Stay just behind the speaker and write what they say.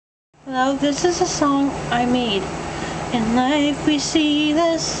Hello, this is a song I made. In life we see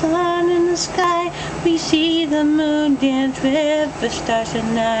the sun in the sky, we see the moon dance with the stars at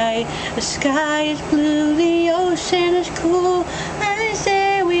night. The sky is blue, the ocean is cool. I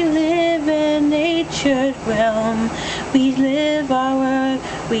say we live in nature's realm. We live our world,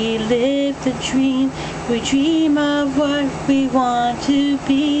 we live the dream. We dream of what we want to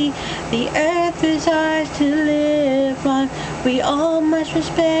be. The earth is ours to live on. We all must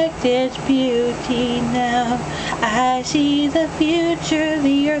respect its beauty now. I see the future,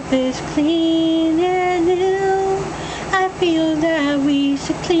 the earth is clean and new. I feel that we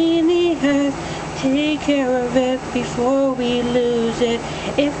should clean the earth, take care of it before we lose it.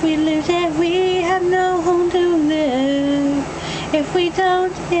 If we lose it, we have no home to live. If we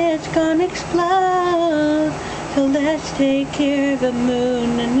don't, it's gonna explode. So let's take care of the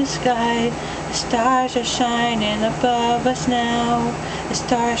moon and the sky. The stars are shining above us now. The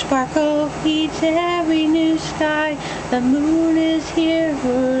stars sparkle each every new sky. The moon is here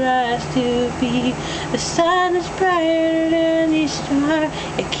for us to be. The sun is brighter than the star.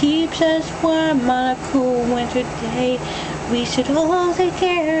 It keeps us warm on a cool winter day. We should all take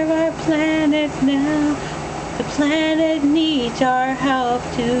care of our planet now. The planet needs our help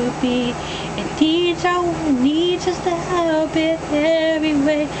to be. It needs us to help it every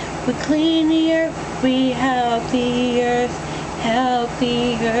way. We clean the earth, we help the earth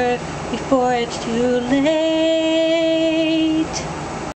before it's too late.